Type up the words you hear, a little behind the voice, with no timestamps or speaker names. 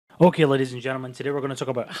Okay, ladies and gentlemen, today we're going to talk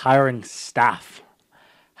about hiring staff.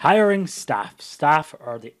 Hiring staff. Staff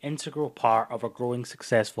are the integral part of a growing,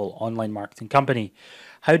 successful online marketing company.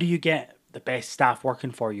 How do you get the best staff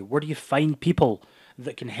working for you? Where do you find people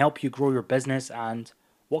that can help you grow your business? And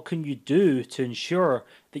what can you do to ensure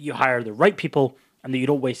that you hire the right people and that you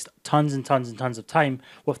don't waste tons and tons and tons of time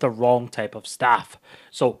with the wrong type of staff?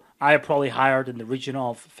 So, I have probably hired in the region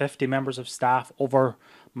of 50 members of staff over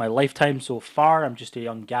my lifetime so far. I'm just a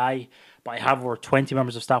young guy, but I have over 20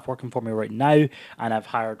 members of staff working for me right now, and I've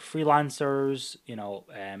hired freelancers,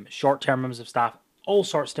 short-term members of staff, all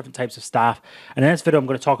sorts of different types of staff. And in this video, I'm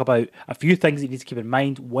going to talk about a few things that you need to keep in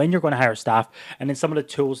mind when you're going to hire staff, and then some of the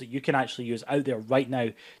tools that you can actually use out there right now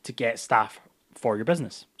to get staff for your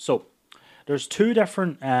business. So there's two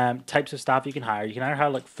different types of staff you can hire. You can either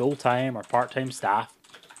hire like full-time or part-time staff,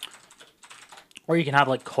 or you can have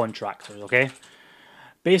like contractors, okay?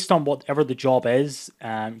 Based on whatever the job is,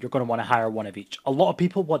 you're going to want to hire one of each. A lot of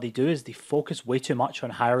people, what they do is they focus way too much on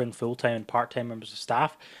hiring full-time and part-time members of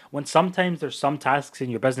staff, when sometimes there's some tasks in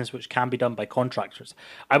your business which can be done by contractors.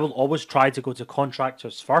 I will always try to go to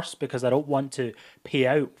contractors first because I don't want to pay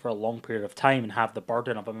out for a long period of time and have the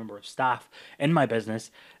burden of a member of staff in my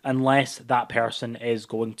business unless that person is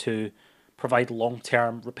going to provide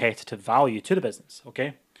long-term repetitive value to the business,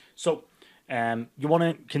 okay? So you want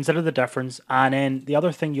to consider the difference, and then the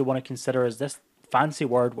other thing you want to consider is this fancy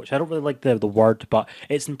word, which I don't really like the word, but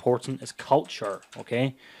it's important, is culture,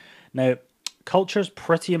 okay? Now, culture is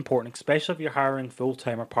pretty important, especially if you're hiring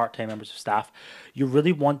full-time or part-time members of staff. You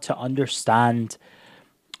really want to understand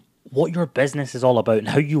what your business is all about and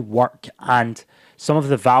how you work and some of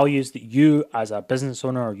the values that you as a business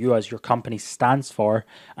owner or you as your company stands for,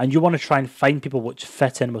 and you want to try and find people which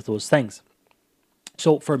fit in with those things.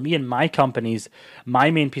 So for me and my companies, my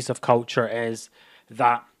main piece of culture is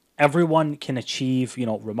that everyone can achieve,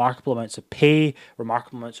 remarkable amounts of pay,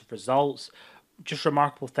 remarkable amounts of results, just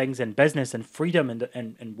remarkable things in business and freedom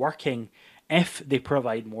in working if they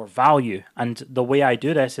provide more value. And the way I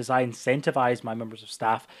do this is I incentivize my members of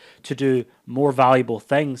staff to do more valuable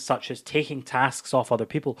things, such as taking tasks off other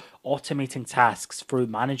people, automating tasks through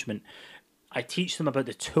management. I teach them about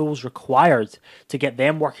the tools required to get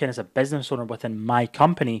them working as a business owner within my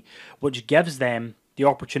company, which gives them the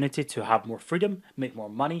opportunity to have more freedom, make more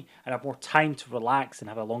money, and have more time to relax and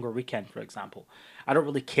have a longer weekend, for example. I don't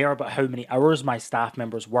really care about how many hours my staff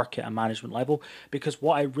members work at a management level, because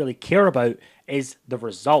what I really care about is the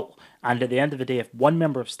result. And at the end of the day, if one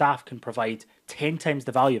member of staff can provide 10 times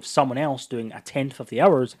the value of someone else doing a tenth of the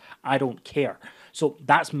hours, I don't care. So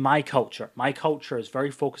that's my culture. My culture is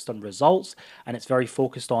very focused on results, and it's very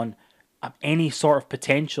focused on any sort of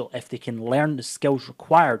potential if they can learn the skills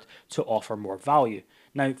required to offer more value.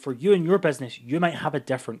 Now, for you and your business, you might have a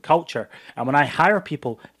different culture. And when I hire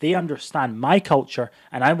people, they understand my culture,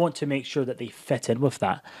 and I want to make sure that they fit in with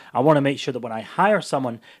that. I want to make sure that when I hire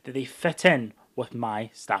someone, that they fit in with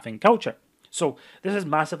my staffing culture. So this is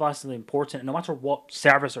massively important, and no matter what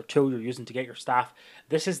service or tool you're using to get your staff,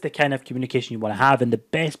 this is the kind of communication you want to have. And the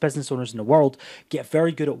best business owners in the world get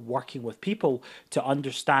very good at working with people to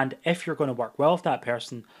understand if you're going to work well with that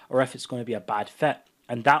person or if it's going to be a bad fit.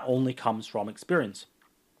 And that only comes from experience.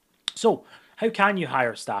 So how can you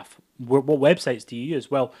hire staff? What websites do you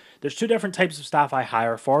use? Well, there's two different types of staff I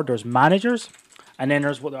hire for. There's managers, and then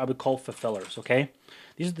there's what I would call fulfillers, okay?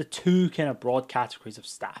 These are the two kind of broad categories of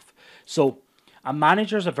staff. So a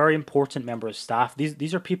manager is a very important member of staff.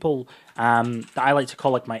 These are people that I like to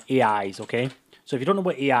call like my AIs, okay? So if you don't know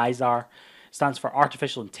what AIs are, it stands for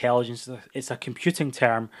artificial intelligence. It's a computing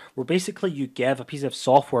term where basically you give a piece of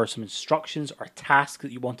software some instructions or tasks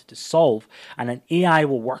that you wanted to solve, and an AI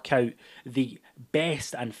will work out the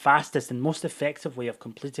best and fastest and most effective way of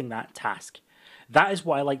completing that task. That is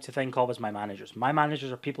what I like to think of as my managers. My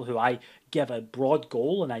managers are people who I give a broad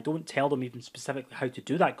goal, and I don't tell them even specifically how to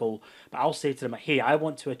do that goal, but I'll say to them, hey, I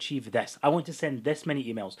want to achieve this. I want to send this many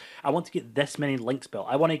emails. I want to get this many links built.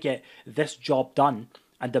 I want to get this job done.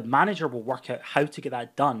 And the manager will work out how to get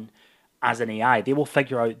that done as an AI. They will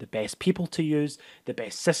figure out the best people to use, the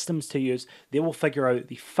best systems to use. They will figure out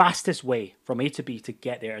the fastest way from A to B to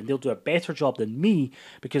get there, and they'll do a better job than me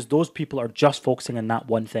because those people are just focusing on that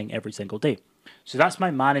one thing every single day. So that's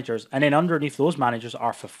my managers, and then underneath those managers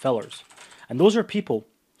are fulfillers. And those are people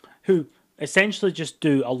who essentially just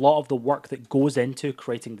do a lot of the work that goes into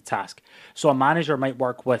creating the task. So a manager might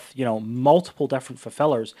work with, multiple different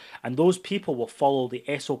fulfillers, and those people will follow the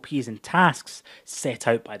SOPs and tasks set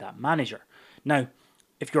out by that manager. Now,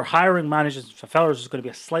 if you're hiring managers and fulfillers, there's going to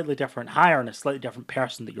be a slightly different hire and a slightly different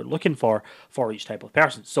person that you're looking for each type of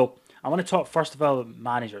person. So I want to talk first of all about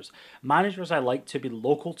managers. Managers I like to be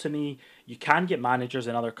local to me. You can get managers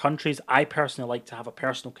in other countries. I personally like to have a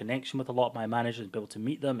personal connection with a lot of my managers and be able to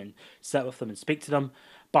meet them and sit with them and speak to them.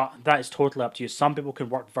 But that is totally up to you. Some people can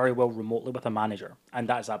work very well remotely with a manager, and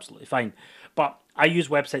that is absolutely fine. But I use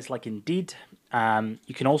websites like Indeed.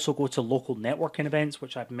 You can also go to local networking events,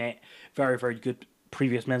 which I've met very, very good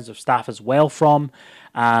previous members of staff as well from.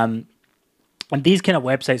 And these kind of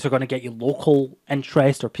websites are going to get you local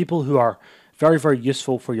interest or people who are very, very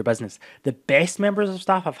useful for your business. The best members of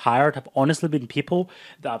staff I've hired have honestly been people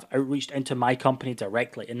that have outreached into my company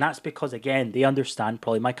directly. And that's because, again, they understand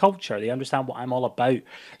probably my culture. They understand what I'm all about.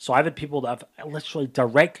 So I've had people that have literally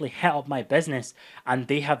directly hit up my business and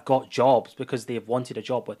they have got jobs because they've wanted a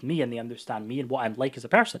job with me and they understand me and what I'm like as a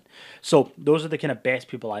person. So those are the kind of best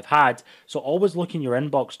people I've had. So always look in your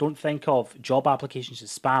inbox. Don't think of job applications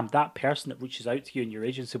as spam. That person that reaches out to you on your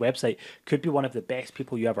agency website could be one of the best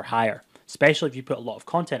people you ever hire, especially if you put a lot of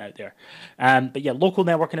content out there. But yeah, local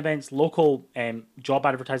networking events, local job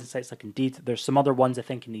advertising sites like Indeed. There's some other ones I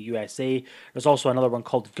think in the USA. There's also another one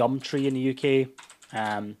called Gumtree in the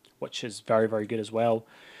UK, which is very, very good as well.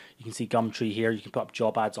 You can see Gumtree here. You can put up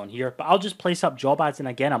job ads on here. But I'll just place up job ads. And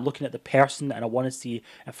again, I'm looking at the person and I want to see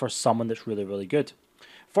if there's someone that's really, really good.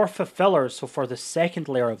 For fulfillers, so for the second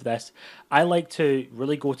layer of this, I like to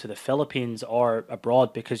really go to the Philippines or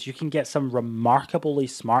abroad because you can get some remarkably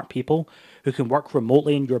smart people who can work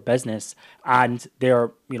remotely in your business and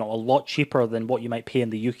they're, a lot cheaper than what you might pay in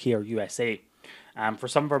the UK or USA. For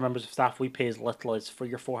some of our members of staff, we pay as little as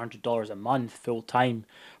 $300 or $400 a month full time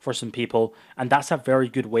for some people, and that's a very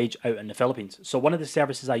good wage out in the Philippines. So one of the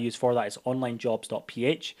services I use for that is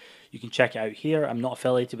onlinejobs.ph. You can check it out here. I'm not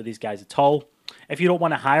affiliated with these guys at all. If you don't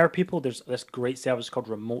want to hire people, there's this great service called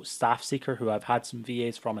Remote Staff Seeker, who I've had some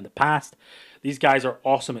VAs from in the past. These guys are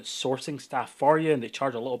awesome at sourcing staff for you, and they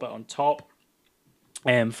charge a little bit on top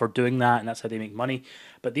for doing that, and that's how they make money.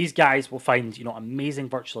 But these guys will find, amazing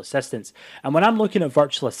virtual assistants. And when I'm looking at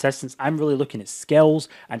virtual assistants, I'm really looking at skills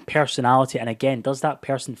and personality. And again, does that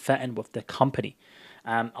person fit in with the company?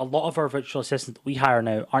 A lot of our virtual assistants that we hire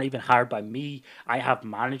now aren't even hired by me. I have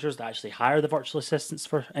managers that actually hire the virtual assistants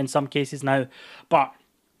for in some cases now. But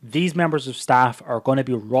these members of staff are going to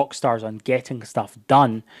be rock stars on getting stuff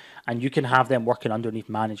done, and you can have them working underneath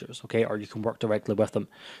managers, okay? Or you can work directly with them.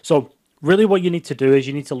 So really what you need to do is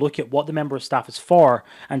you need to look at what the member of staff is for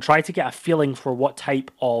and try to get a feeling for what type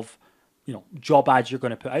of job ads you're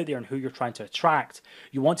going to put out there and who you're trying to attract.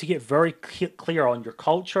 You want to get very clear on your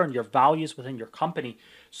culture and your values within your company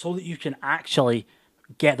so that you can actually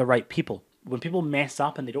get the right people. When people mess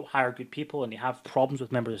up and they don't hire good people and they have problems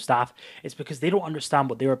with members of staff, it's because they don't understand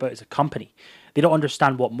what they're about as a company. They don't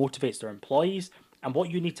understand what motivates their employees. And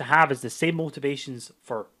what you need to have is the same motivations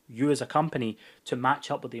for you as a company to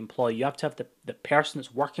match up with the employee. You have to have the person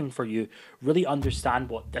that's working for you really understand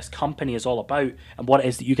what this company is all about and what it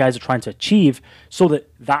is that you guys are trying to achieve so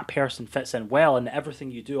that that person fits in well and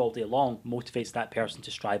everything you do all day long motivates that person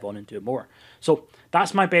to strive on and do more. So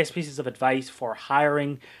that's my best pieces of advice for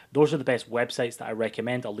hiring. Those are the best websites that I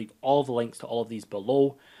recommend. I'll leave all the links to all of these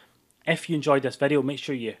below. If you enjoyed this video, make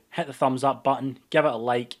sure you hit the thumbs up button, give it a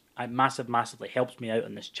like. It massively helps me out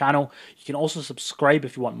on this channel. You can also subscribe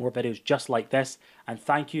if you want more videos just like this. And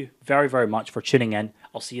thank you very, very much for tuning in.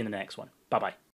 I'll see you in the next one. Bye-bye.